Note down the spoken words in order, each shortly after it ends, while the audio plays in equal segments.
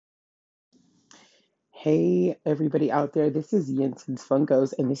Hey, everybody out there. This is Jensen's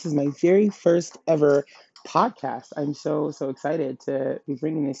Funkos, and this is my very first ever podcast. I'm so excited to be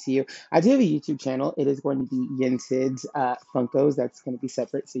bringing this to you. I do have a YouTube channel. It is going to be Jensen's Funkos. That's going to be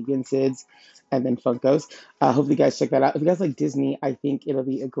separate. So Jensen's and then Funkos. Hopefully, you guys check that out. If you guys like Disney, I think it'll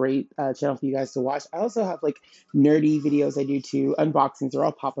be a great channel for you guys to watch. I also have like nerdy videos I do too, unboxings. They're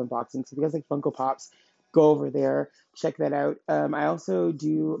all pop unboxings. So if you guys like Funko Pops, go over there, check that out. I also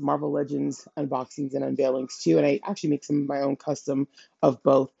do Marvel Legends unboxings and unveilings too, and I actually make some of my own custom of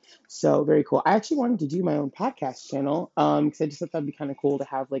both. So very cool. I actually wanted to do my own podcast channel because I just thought that'd be kind of cool to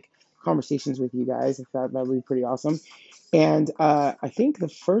have like conversations with you guys. I thought that would be pretty awesome. And I think the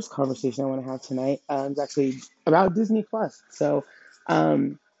first conversation I want to have tonight is actually about Disney Plus. So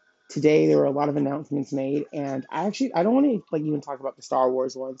um, today there were a lot of announcements made, and I don't want to like even talk about the Star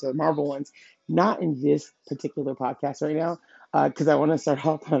Wars ones or the Marvel ones, not in this particular podcast right now, because I want to start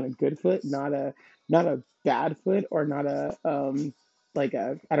off on a good foot, not a bad foot or not a like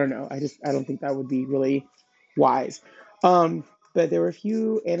a I don't know. I don't think that would be really wise. Um, but there were a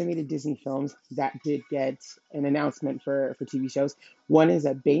few animated Disney films that did get an announcement for TV shows. One is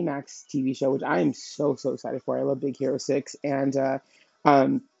a Baymax TV show, which I am so excited for. I love Big Hero 6, and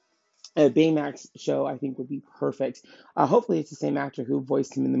um, a Baymax show I think would be perfect. Hopefully, it's the same actor who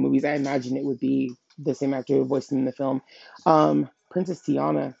voiced him in the movies. I imagine it would be the same actor who voiced him in the film. Princess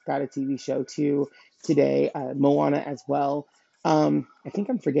Tiana got a TV show too today. Moana as well. I think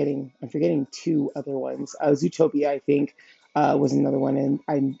I'm forgetting two other ones. Zootopia, I think, was another one,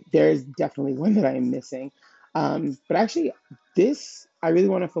 and there's definitely one that I am missing. But actually, this I really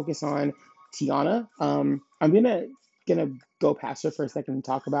want to focus on Tiana. I'm gonna go past her for a second and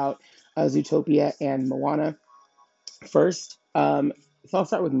talk about Zootopia and Moana first. So I'll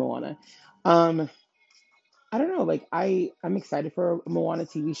start with Moana. Um, I don't know, like I'm excited for a Moana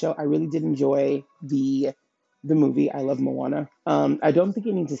TV show. I really did enjoy the movie. I love Moana. I don't think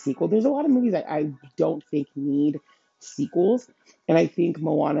it needs a sequel. There's a lot of movies that I don't think need sequels, and I think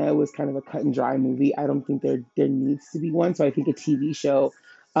Moana was kind of a cut and dry movie. I don't think there needs to be one. So I think a TV show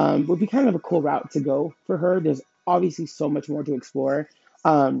would be kind of a cool route to go for her. There's obviously so much more to explore.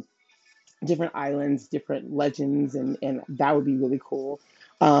 Um, Different islands, different legends, and that would be really cool.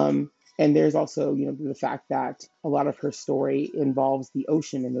 And there's also, the fact that a lot of her story involves the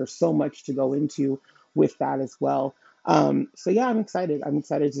ocean, and there's so much to go into with that as well. So yeah, I'm excited. I'm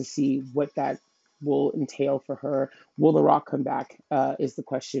excited to see what that will entail for her. Will The Rock come back? Is the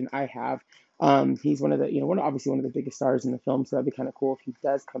question I have. He's one of the, obviously one of the biggest stars in the film, so that'd be kind of cool if he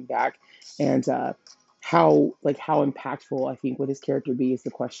does come back. And how impactful I think would his character be is the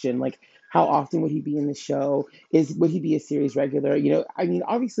question. Like, how often would he be in the show? Would he be a series regular? I mean,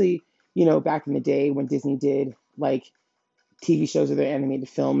 obviously, back in the day when Disney did like TV shows or their animated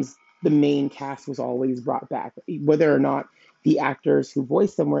films, the main cast was always brought back, whether or not the actors who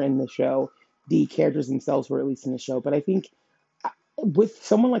voiced them were in the show, the characters themselves were at least in the show. But I think with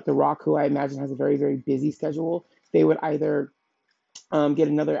someone like The Rock, who I imagine has a very busy schedule, they would either get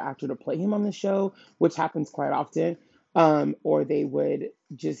another actor to play him on the show, which happens quite often, or they would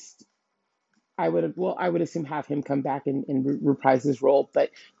just I would assume have him come back and reprise his role,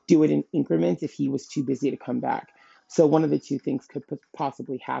 but do it in increments if he was too busy to come back. So one of the two things could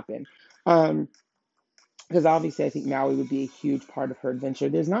possibly happen. Um, because obviously I think Maui would be a huge part of her adventure.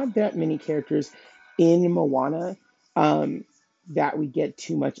 There's not that many characters in Moana um, that we get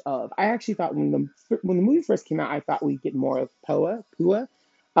too much of. I actually thought when the movie first came out, I thought we'd get more of Pua,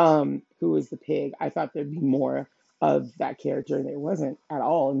 who is the pig. I thought there'd be more of that character, and there wasn't at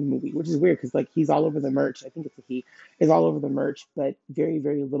all in the movie, which is weird because like he's all over the merch. I think it's a he is all over the merch, but very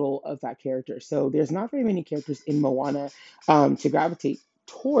little of that character. So there's not very many characters in Moana to gravitate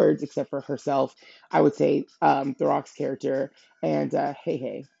towards, except for herself. I would say The Rock's character and Hey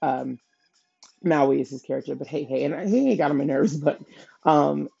Hey. Maui is his character, but Hey Hey, and Hey Hey got on my nerves, but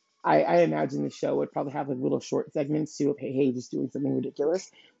um, I imagine the show would probably have like little short segments too of Hey Hey just doing something ridiculous.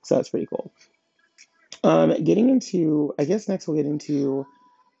 So that's pretty cool. Getting into, I guess next we'll get into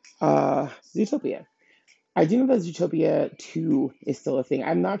Zootopia. I do know that Zootopia 2 is still a thing.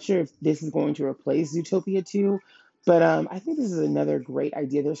 I'm not sure if this is going to replace Zootopia 2, but I think this is another great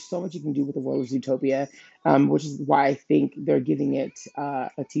idea. There's so much you can do with the world of Zootopia, which is why I think they're giving it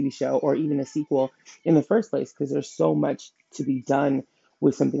a TV show or even a sequel in the first place, because there's so much to be done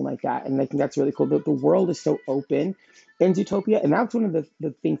with something like that. And I think that's really cool. The world is so open in Zootopia. And that's one of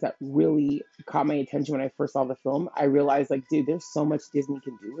the things that really caught my attention when I first saw the film. I realized, like, dude, there's so much Disney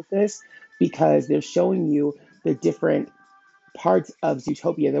can do with this because they're showing you the different parts of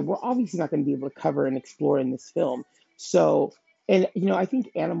Zootopia that we're obviously not going to be able to cover and explore in this film. So, and I think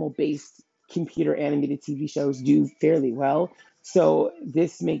animal based computer animated TV shows do fairly well. So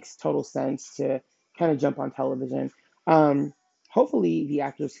this makes total sense to kind of jump on television. Um, Hopefully, the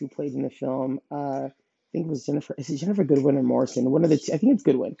actors who played in the film, I think it was Jennifer. Is it Jennifer Goodwin or Morrison? One of the two, I think it's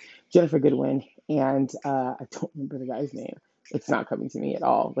Goodwin, Jennifer Goodwin, and I don't remember the guy's name. It's not coming to me at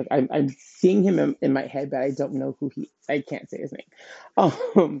all. Like I'm seeing him in my head, but I don't know who he. I can't say his name.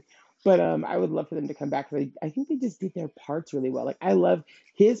 Um, but I would love for them to come back. I think they just did their parts really well. Like I love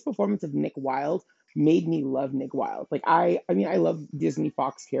his performance of Nick Wilde made me love Nick Wilde. Like I mean, I love Disney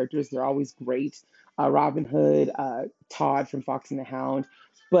Fox characters. They're always great. Robin Hood, Todd from Fox and the Hound.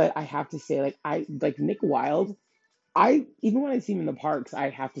 But I have to say, like I like Nick Wilde. I even when I see him in the parks, I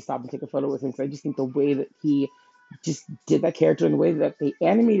have to stop and take a photo with him because I just think the way that he just did that character and the way that they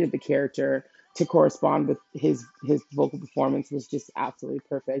animated the character to correspond with his vocal performance was just absolutely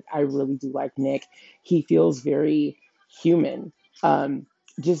perfect. I really do like Nick. He feels very human.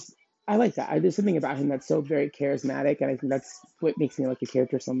 Just I like that. There's something about him that's so very charismatic, and I think that's what makes me like the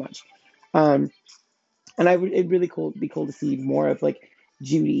character so much. Um, and I would it really cool be cool to see more of like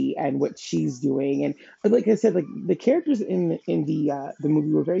Judy and what she's doing. And but like I said, like the characters in the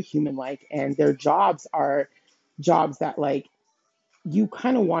movie were very human like, and their jobs are jobs that like you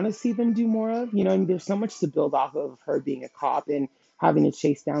kind of want to see them do more of. You know, and there's so much to build off of her being a cop and having to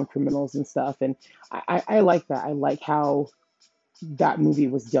chase down criminals and stuff. And I like that. I like how that movie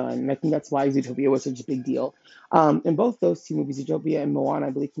was done. And I think that's why Zootopia was such a big deal. And both those two movies, Zootopia and Moana, I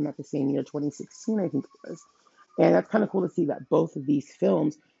believe came out the same year, 2016, I think it was. And that's kind of cool to see that both of these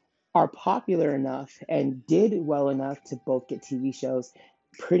films are popular enough and did well enough to both get TV shows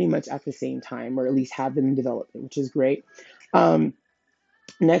pretty much at the same time, or at least have them in development, which is great. Um,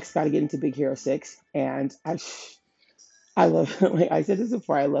 Next, got to get into Big Hero 6. And I love, like I said this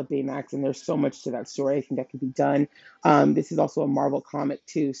before, I love Baymax, and there's so much to that story. I think that could be done. This is also a Marvel comic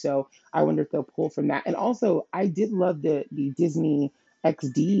too, so I wonder if they'll pull from that. And also, I did love the Disney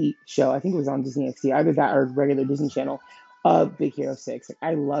XD show. I think it was on Disney XD, either that or regular Disney Channel of Big Hero 6. Like,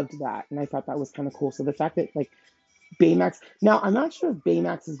 I loved that, and I thought that was kind of cool. So the fact that like Baymax. Now, I'm not sure if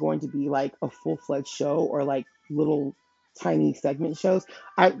Baymax is going to be like a full-fledged show or like little tiny segment shows.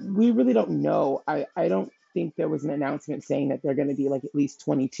 We really don't know. I don't think there was an announcement saying that they're going to be like at least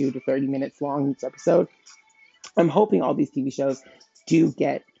 22 to 30 minutes long each episode. I'm hoping all these TV shows do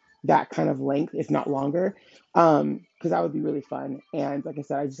get that kind of length, if not longer, because that would be really fun. And like I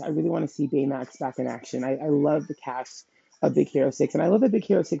said, I really want to see Baymax back in action. I love the cast of Big Hero 6, and I love that Big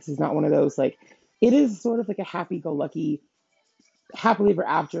Hero 6 is not one of those like it is sort of like a happy-go-lucky happily ever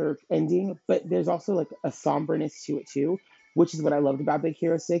after ending, but there's also like a somberness to it too, which is what I loved about Big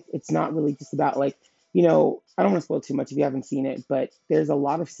Hero 6. It's not really just about like, I don't want to spoil too much if you haven't seen it, but there's a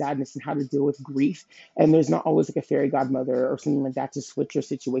lot of sadness in how to deal with grief. And there's not always like a fairy godmother or something like that to switch your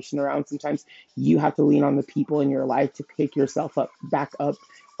situation around. Sometimes you have to lean on the people in your life to pick yourself up back up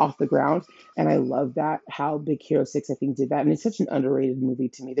off the ground. And I love that how Big Hero 6 I think did that. And it's such an underrated movie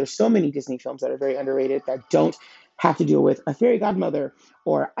to me. There's so many Disney films that are very underrated that don't have to deal with a fairy godmother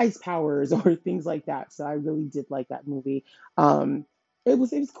or ice powers or things like that. So I really did like that movie. Um, it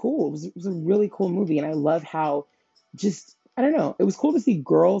was cool. It was a really cool movie, and I love how just I don't know. It was cool to see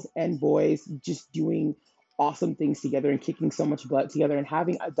girls and boys just doing awesome things together and kicking so much butt together and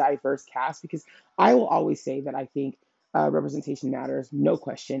having a diverse cast. Because I will always say that I think representation matters, no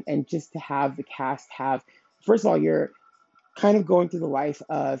question. And just to have the cast have, first of all, you're kind of going through the life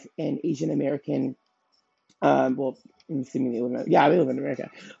of an Asian American well, I'm assuming they live in, yeah, they live in America,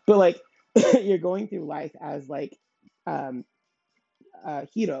 but like you're going through life as like um,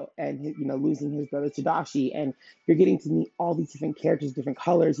 Hiro and losing his brother Tadashi, and you're getting to meet all these different characters, different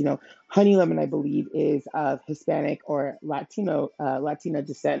colors. Honey Lemon, I believe, is of Hispanic or Latina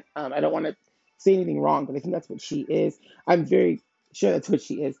descent. I don't want to say anything wrong, but I think that's what she is. I'm very sure that's what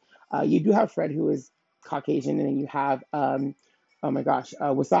she is. You do have Fred, who is Caucasian, and then you have oh my gosh,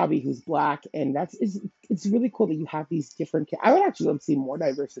 Wasabi, who's black, and it's really cool that you have these different. I would actually love to see more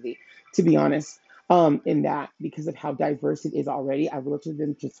diversity, to be honest, in that because of how diverse it is already. I would love for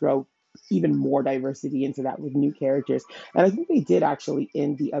them to throw even more diversity into that with new characters, and I think they did actually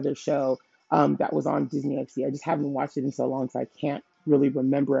in the other show that was on Disney XD. I just haven't watched it in so long, so I can't really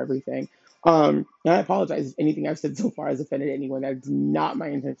remember everything. And I apologize if anything I've said so far has offended anyone. That's not my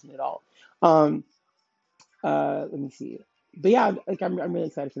intention at all. Um, Let me see. But yeah, like I'm really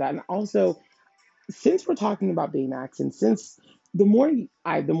excited for that. And also, since we're talking about Baymax, and since the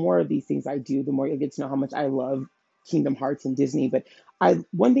more of these things I do, the more you get to know how much I love Kingdom Hearts and Disney. But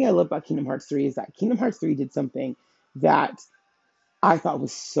one thing I love about Kingdom Hearts 3 is that Kingdom Hearts 3 did something that I thought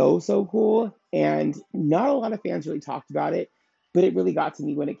was so cool, and not a lot of fans really talked about it. but it really got to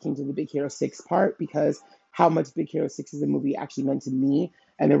me when it came to the Big Hero 6 part, because how much Big Hero 6 as a movie actually meant to me.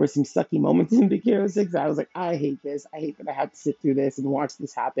 And there were some sucky moments in Big Hero 6 that I was like, I hate this. I hate that I have to sit through this and watch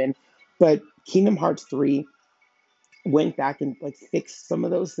this happen. But Kingdom Hearts 3 went back and like fixed some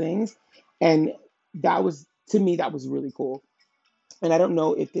of those things. And that was, to me, that was really cool. And I don't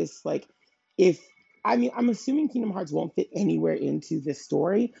know if this, like, if, I mean, I'm assuming Kingdom Hearts won't fit anywhere into this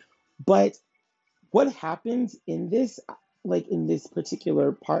story, but what happens in this, like in this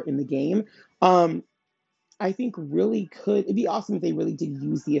particular part in the game, um, I think really could, it'd be awesome if they really did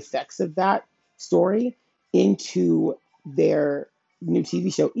use the effects of that story into their new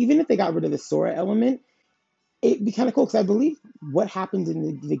TV show. Even if they got rid of the Sora element, it'd be kind of cool, because I believe what happened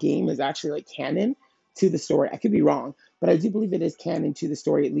in the game is actually like canon to the story. I could be wrong, but I do believe it is canon to the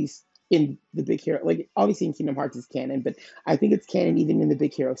story, at least in the Big Hero. Like obviously in Kingdom Hearts is canon, but I think it's canon even in the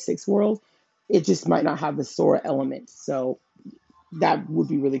Big Hero 6 world. It just might not have the Sora element. So that would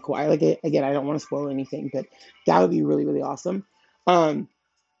be really cool. I like it. Again, I don't want to spoil anything, but that would be really, really awesome. Um,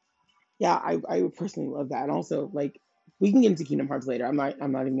 yeah, I would personally love that. And also, like, we can get into Kingdom Hearts later. I'm not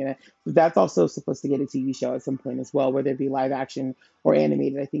even gonna. But that's also supposed to get a TV show at some point as well, whether it be live action or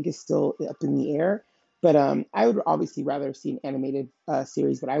animated. I think is still up in the air. But I would obviously rather see an animated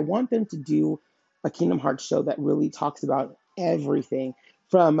series. But I want them to do a Kingdom Hearts show that really talks about everything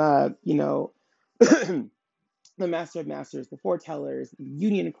from the Master of Masters, the Foretellers,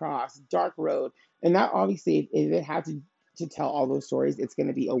 Union Cross, Dark Road, and that obviously, if it had to tell all those stories, it's going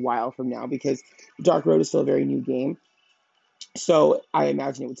to be a while from now, because Dark Road is still a very new game. So I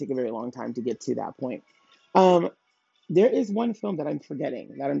imagine it would take a very long time to get to that point. Um, there is one film that I'm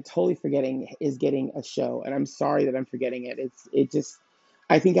forgetting, that I'm totally forgetting is getting a show, and I'm sorry that I'm forgetting it. It just,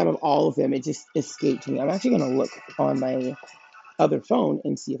 I think out of all of them, it just escaped me. I'm actually going to look on my other phone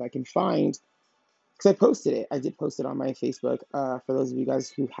and see if I can find, because I posted it. I did post it on my Facebook. For those of you guys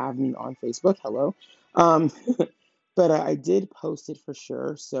who have me on Facebook, hello. Um, but I did post it for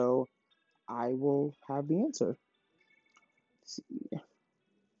sure, so I will have the answer. Let's see.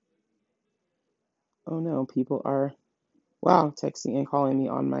 Oh no, people are, wow, texting and calling me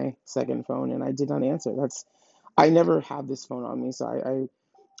on my second phone, and I did not answer. That's, I never have this phone on me, so I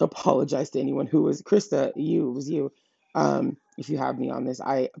apologize to anyone who was Krista. You, it was you. If you have me on this,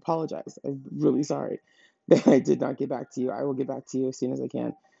 I apologize. I'm really sorry that I did not get back to you. I will get back to you as soon as I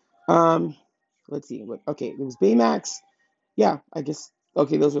can. Um, let's see. What? Okay, it was Baymax. Yeah, I guess.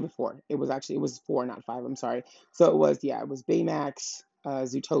 Okay, those were the four. It was four, not five. I'm sorry. So it was, yeah, it was Baymax,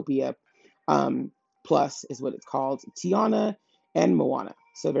 Zootopia, um, Plus is what it's called, Tiana, and Moana.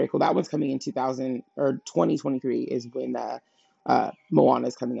 So very cool. That one's coming in 2000 or 2023 is when Moana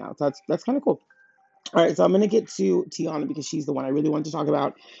is coming out. So that's kind of cool. All right, so I'm going to get to Tiana because she's the one I really want to talk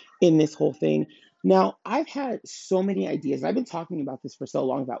about in this whole thing. Now, I've had so many ideas. I've been talking about this for so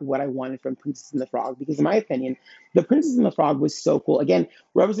long about what I wanted from Princess and the Frog because, in my opinion, the Princess and the Frog was so cool. Again,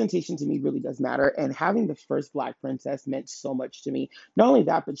 representation to me really does matter, and having the first Black princess meant so much to me. Not only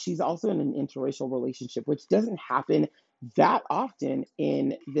that, but she's also in an interracial relationship, which doesn't happen that often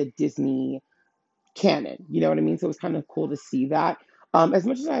in the Disney canon. You know what I mean? So it was kind of cool to see that. As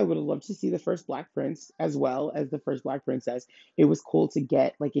much as I would have loved to see the first Black Prince as well as the first Black Princess, it was cool to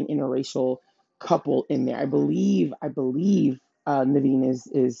get like an interracial couple in there. I believe Naveen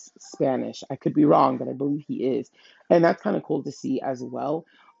is Spanish. I could be wrong, but I believe he is, and that's kind of cool to see as well.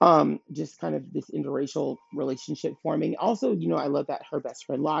 Just kind of this interracial relationship forming. Also, I love that her best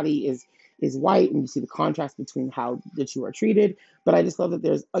friend Lottie is white, and you see the contrast between how the two are treated. But I just love that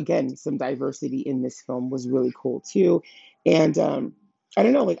there's again some diversity in this film was really cool too. And I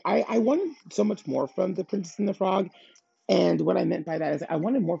don't know, like I wanted so much more from the Princess and the Frog. And what I meant by that is I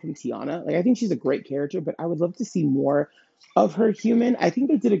wanted more from Tiana. Like I think she's a great character, but I would love to see more of her human. I think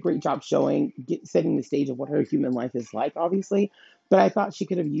they did a great job setting the stage of what her human life is like, obviously. But I thought she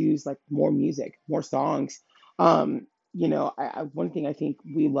could have used like more music, more songs. One thing I think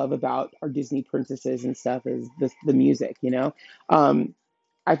we love about our Disney princesses and stuff is the music. Um,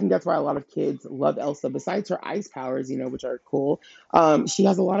 I think that's why a lot of kids love Elsa. Besides her ice powers, which are cool, she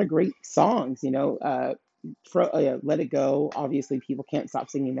has a lot of great songs. Let It Go. Obviously, people can't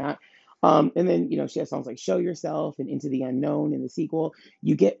stop singing that. And then she has songs like Show Yourself and Into the Unknown in the sequel.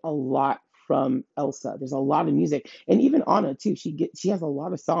 You get a lot from Elsa. There's a lot of music, and even Anna too. She has a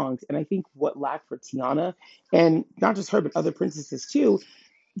lot of songs, and I think what lacked for Tiana, and not just her but other princesses too,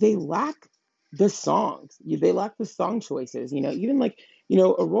 they lack the songs. They lack the song choices. Even like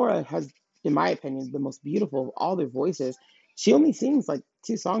Aurora has, in my opinion, the most beautiful of all their voices. She only sings like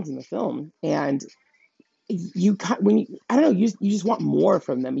two songs in the film, and when you I don't know, you just want more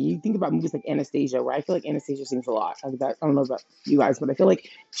from them. You think about movies like Anastasia, where I feel like Anastasia sings a lot. I don't know about you guys, but I feel like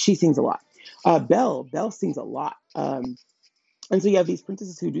she sings a lot. Belle sings a lot. And so you have these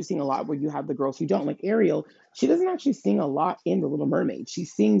princesses who do sing a lot, where you have the girls who don't. Like Ariel, she doesn't actually sing a lot in The Little Mermaid. She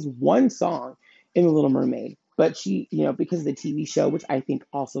sings one song in The Little Mermaid, but she, because of the TV show, which I think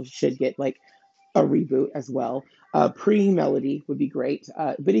also should get like a reboot as well. Pre Melody would be great.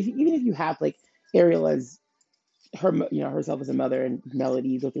 But even if you have like Ariel as herself as a mother and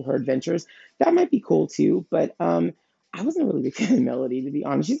Melody go through her adventures, that might be cool too. But I wasn't really a big fan of Melody, to be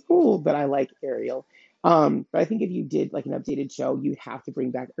honest. She's cool, but I like Ariel. But I think if you did like an updated show, you'd have to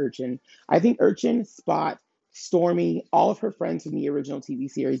bring back Urchin. I think Urchin, Spot, Stormy, all of her friends from the original TV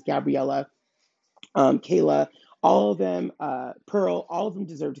series, Gabriella, Kayla, all of them, Pearl, all of them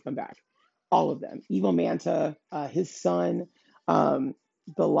deserve to come back. All of them. Evil Manta, his son, um,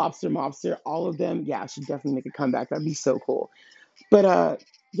 the Lobster Mobster, all of them, yeah, should definitely make a comeback. That'd be so cool. But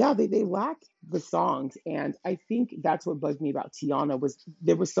yeah, they lacked the songs, and I think that's what bugged me about Tiana was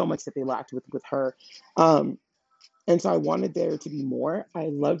there was so much that they lacked with her. Um, and so I wanted there to be more. I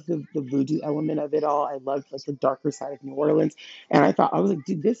loved the voodoo element of it all. I loved like the darker side of New Orleans. And I was like,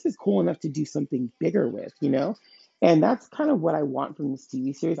 dude, this is cool enough to do something bigger with? And that's kind of what I want from this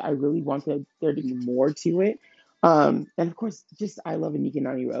TV series. I really want there to be more to it. And of course, just I love Anika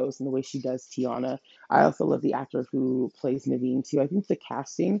Nani Rose and the way she does Tiana. I also love the actor who plays Naveen too. I think the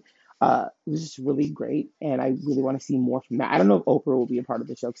casting was just really great, and I really want to see more from that. I don't know if Oprah will be a part of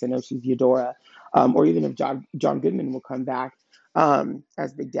the show because I know she's Eudora, or even if John Goodman will come back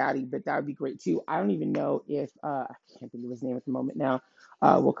as Big Daddy, but that would be great too. I don't even know if I can't think of his name at the moment now.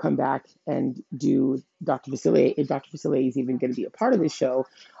 Will come back and do Dr. Facilier. If Dr. Facilier is even going to be a part of this show,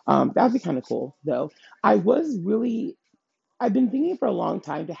 that would be kind of cool though. I was really I've been thinking for a long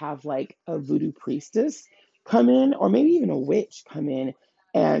time to have like a voodoo priestess come in, or maybe even a witch come in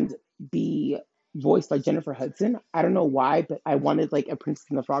and be voiced by Jennifer Hudson. I don't know why, but I wanted like a Princess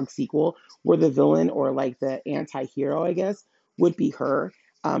and the Frog sequel where the villain or like the anti-hero, I guess, would be her.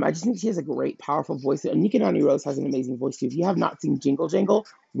 I just think she has a great, powerful voice. And Nika Nani Rose has an amazing voice too. If you have not seen Jingle Jangle,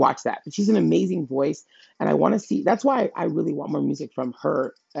 watch that. But she's an amazing voice, and I want to see. That's why I really want more music from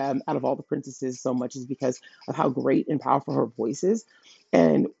her out of all the princesses so much, is because of how great and powerful her voice is,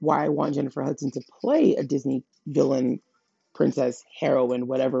 and why I want Jennifer Hudson to play a Disney villain, princess, heroine,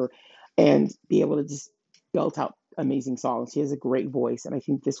 whatever, and be able to just belt out amazing songs. She has a great voice, and I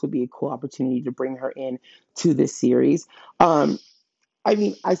think this would be a cool opportunity to bring her in to this series. Um, I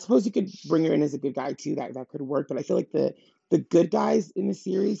mean, I suppose you could bring her in as a good guy too. That could work, but I feel like the good guys in the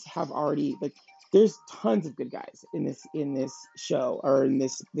series have already like there's tons of good guys in this show or in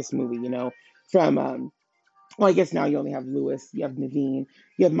this movie. From well, I guess now you only have Lewis, you have Naveen,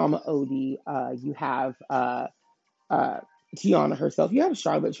 you have Mama Odie, you have uh, Tiana herself, you have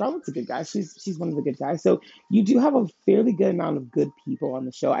Charlotte. Charlotte's a good guy. She's one of the good guys. So you do have a fairly good amount of good people on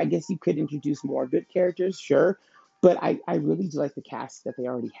the show. I guess you could introduce more good characters, sure, but I really do like the cast that they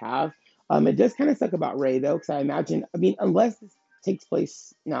already have. It does kind of suck about Ray though, because I mean, unless this takes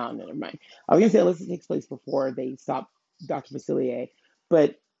place, no, never mind. I was gonna say unless it takes place before they stop Dr. Facilier,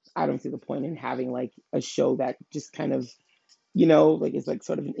 but I don't see the point in having like a show that just kind of like it's like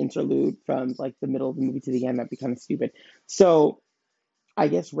sort of an interlude from like the middle of the movie to the end. That'd be kind of stupid. So I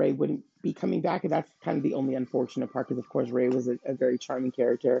guess Ray wouldn't be coming back, and that's kind of the only unfortunate part because of course Ray was a very charming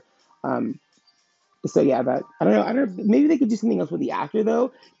character. Um, so yeah, but I don't know. I don't. Maybe they could do something else with the actor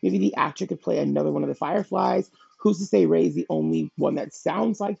though. Maybe the actor could play another one of the Fireflies. Who's to say Ray's the only one that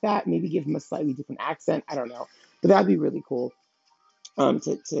sounds like that? Maybe give him a slightly different accent. I don't know, but that'd be really cool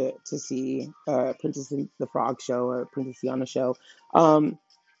to see Princess and the Frog show or Princess Tiana show. Um,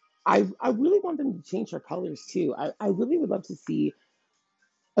 I really want them to change her colors too. I really would love to see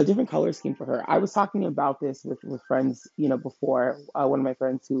a different color scheme for her. I was talking about this with friends, before. One of my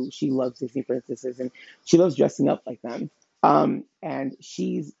friends who she loves Disney princesses and she loves dressing up like them. And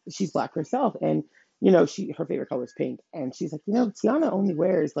she's black herself, and her favorite color is pink, and she's like, Tiana only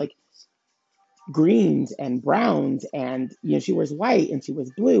wears like greens and browns, and she wears white and she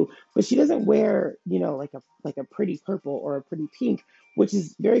wears blue, but she doesn't wear like a pretty purple or a pretty pink, which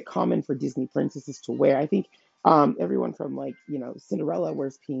is very common for Disney princesses to wear. I think everyone from like Cinderella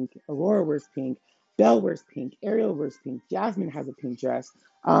wears pink, Aurora wears pink, Belle wears pink, Ariel wears pink, Jasmine has a pink dress.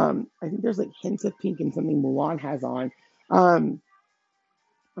 I think there's like hints of pink in something Mulan has on. um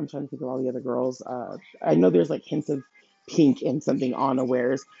I'm trying to think of all the other girls. I know there's like hints of pink in something Anna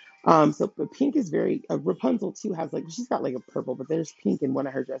wears. So but pink is very Rapunzel too has like she's got like a purple, but there's pink in one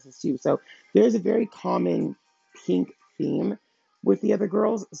of her dresses too. So there's a very common pink theme with the other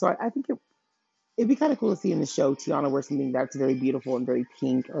girls. So I think it'd be kind of cool to see in the show Tiana wear something that's very beautiful and very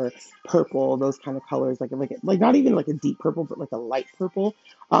pink or purple, those kind of colors, like not even like a deep purple, but like a light purple,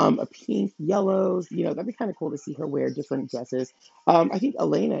 a pink, yellows. That'd be kind of cool to see her wear different dresses. I think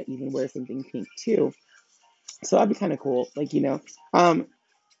Elena even wears something pink too, so that'd be kind of cool. Um,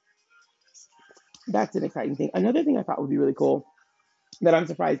 that's an exciting thing. Another thing I thought would be really cool that I'm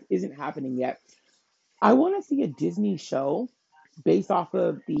surprised isn't happening yet. I want to see a Disney show based off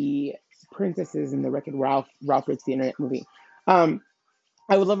of the princesses in the Wreck-It Ralph Breaks the Internet movie. Um,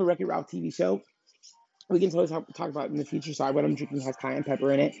 I would love a Wreck-It Ralph TV show. We can totally talk about it in the future. Sorry, what I'm drinking has cayenne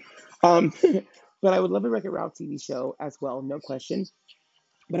pepper in it. Um, but I would love a Wreck-It Ralph TV show as well, no question.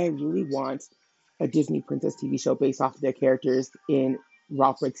 But I really want a Disney princess TV show based off of their characters in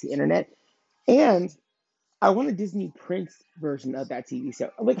Ralph Breaks the Internet. And I want a Disney Prince version of that TV show.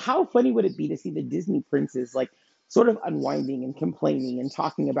 Like, how funny would it be to see the Disney princes like sort of unwinding and complaining and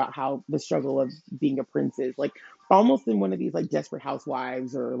talking about how the struggle of being a prince is like almost in one of these like Desperate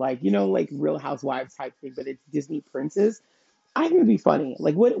Housewives or like like Real Housewives type thing, but it's Disney princes. I think it'd be funny.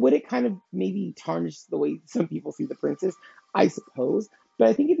 Like, would it kind of maybe tarnish the way some people see the princess? I suppose. But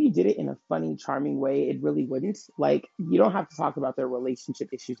I think if you did it in a funny, charming way, it really wouldn't. Like, you don't have to talk about their relationship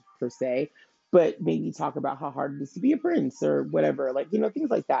issues per se, but maybe talk about how hard it is to be a prince or whatever. Like, things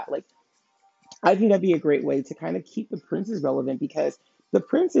like that. Like, I think that'd be a great way to kind of keep the princes relevant because the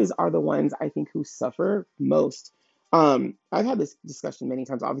princes are the ones I think who suffer most. I've had this discussion many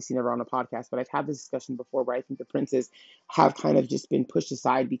times, obviously never on a podcast, but I've had this discussion before where I think the princes have kind of just been pushed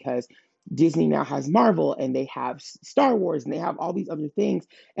aside because Disney now has Marvel and they have Star Wars and they have all these other things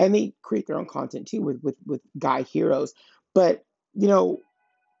and they create their own content too with guy heroes. But you know,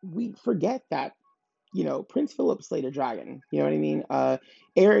 we forget that Prince Philip slayed a dragon. You know what I mean?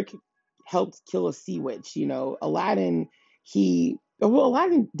 Eric helped kill a sea witch. Aladdin,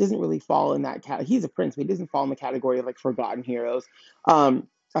 Aladdin doesn't really fall in that category. He's a prince, but he doesn't fall in the category of like forgotten heroes,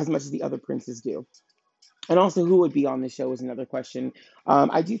 as much as the other princes do. And also, who would be on the show is another question.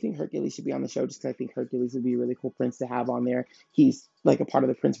 I do think Hercules should be on the show just because I think Hercules would be a really cool prince to have on there. He's like a part of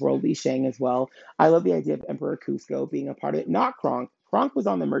the Prince World Li Shang as well. I love the idea of Emperor Cusco being a part of it. Not Kronk. Kronk was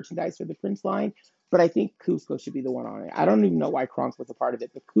on the merchandise for the Prince line, but I think Cusco should be the one on it. I don't even know why Kronk was a part of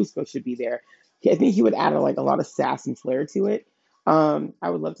it, but Cusco should be there. I think he would add like a lot of sass and flair to it. I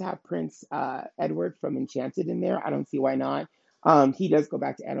would love to have Prince Edward from Enchanted in there. I don't see why not. He does go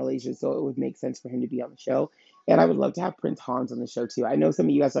back to Analasia, so it would make sense for him to be on the show. And I would love to have Prince Hans on the show too. I know some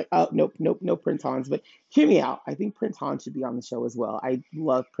of you guys are like, oh, nope, nope, no Prince Hans, but hear me out. I think Prince Hans should be on the show as well. I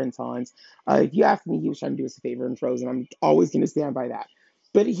love Prince Hans. If you ask me, he was trying to do us a favor in Frozen. I'm always going to stand by that.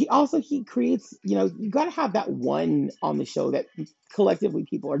 But he creates, you got to have that one on the show that collectively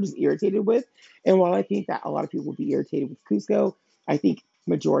people are just irritated with. And while I think that a lot of people would be irritated with Cusco, I think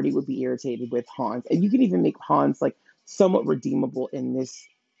majority would be irritated with Hans. And you can even make Hans like somewhat redeemable in this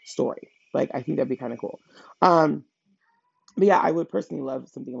story. Like, I think that'd be kind of cool. Um, but yeah, I would personally love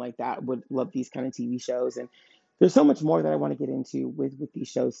something like that. Would love these kind of TV shows, and there's so much more that I want to get into with these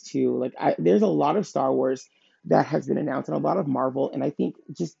shows too. Like, there's a lot of Star Wars that has been announced, and a lot of Marvel, and I think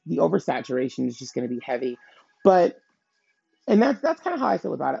just the oversaturation is just going to be heavy. But and that's kind of how I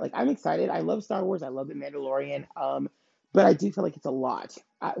feel about it. Like, I'm excited. I love Star Wars. I love the Mandalorian. But I do feel like it's a lot.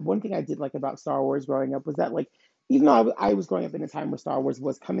 One thing I did like about Star Wars growing up was that like even though I was growing up in a time where Star Wars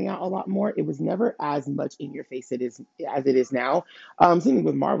was coming out a lot more, it was never as much in your face as it is now. Same thing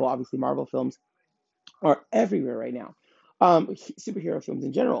with Marvel. Obviously, Marvel films are everywhere right now. Superhero films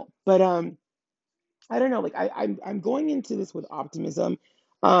in general. But I don't know. Like I'm going into this with optimism.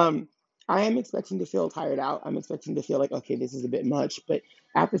 Um, I am expecting to feel tired out. I'm expecting to feel like okay, this is a bit much, but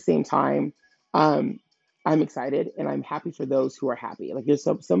at the same time, um, I'm excited and I'm happy for those who are happy. Like there's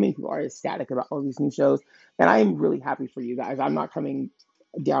so many people are ecstatic about all these new shows, and I am really happy for you guys. I'm not coming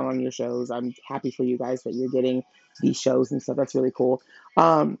down on your shows. I'm happy for you guys that you're getting these shows and stuff. That's really cool.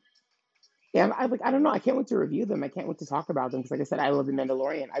 Um, and I don't know. I can't wait to review them. I can't wait to talk about them because, like I said, I love The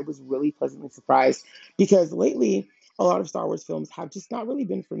Mandalorian. I was really pleasantly surprised because lately a lot of Star Wars films have just not really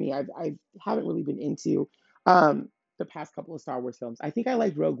been for me. I haven't really been into um, the past couple of Star Wars films. I think I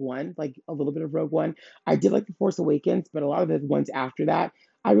liked Rogue One, like a little bit of Rogue One. I did like The Force Awakens, but a lot of the ones after that,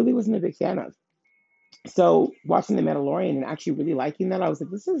 I really wasn't a big fan of. So watching The Mandalorian and actually really liking that, I was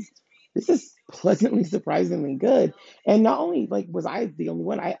like, this is pleasantly surprisingly good. And not only like was I the only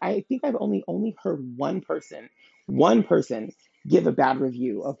one, I think I've only heard one person give a bad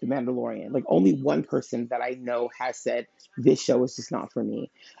review of The Mandalorian. Like only one person that I know has said this show is just not for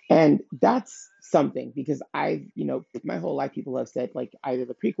me. And that's something because my whole life people have said like either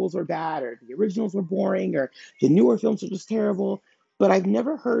the prequels were bad or the originals were boring or the newer films are just terrible. But I've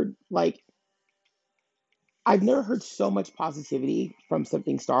never heard like I've never heard so much positivity from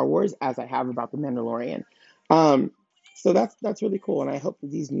something Star Wars as I have about The Mandalorian. Um, so that's really cool, and I hope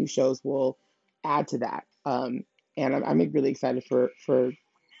that these new shows will add to that. And I'm really excited for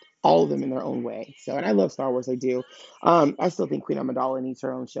all of them in their own way. So, and I love Star Wars, I do. I still think Queen Amidala needs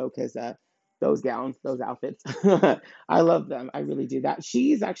her own show because those gowns, those outfits, I love them. I really do. That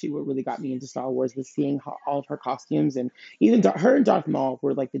she's actually what really got me into Star Wars was seeing all of her costumes, and even her and Darth Maul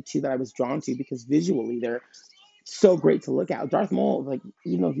were like the two that I was drawn to because visually they're so great to look at. Darth Maul, like,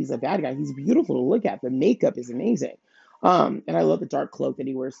 even though he's a bad guy, he's beautiful to look at. The makeup is amazing. And I love the dark cloak that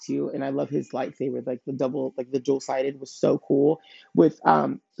he wears too. And I love his lightsaber, like the double, like the dual sided was so cool. With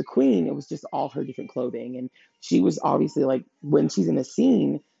the Queen, it was just all her different clothing. And she was obviously like, when she's in a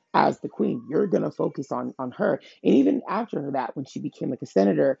scene as the Queen, you're gonna focus on her. And even after that, when she became like a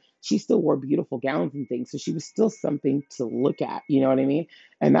senator, she still wore beautiful gowns and things. So she was still something to look at, you know what I mean?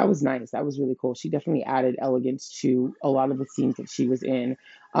 And that was nice. That was really cool. She definitely added elegance to a lot of the scenes that she was in.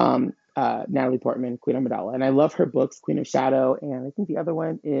 Natalie Portman, Queen Amidala, and I love her books, Queen of Shadow, and I think the other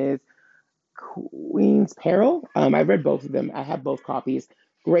one is Queen's Peril. I've read both of them. I have both copies.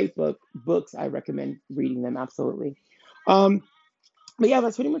 Great books. I recommend reading them absolutely. Um, but yeah,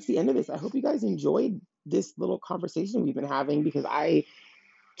 that's pretty much the end of this. I hope you guys enjoyed this little conversation we've been having because I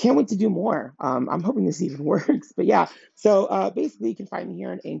can't wait to do more. I'm hoping this even works. But yeah, so basically, you can find me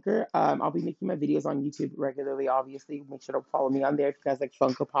here on Anchor. I'll be making my videos on YouTube regularly, obviously. Make sure to follow me on there if you guys like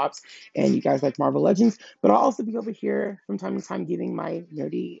Funko Pops and you guys like Marvel Legends. But I'll also be over here from time to time giving my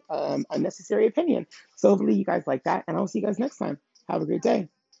nerdy, unnecessary opinion. So hopefully, you guys like that. And I'll see you guys next time. Have a great day.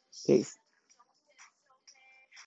 Peace.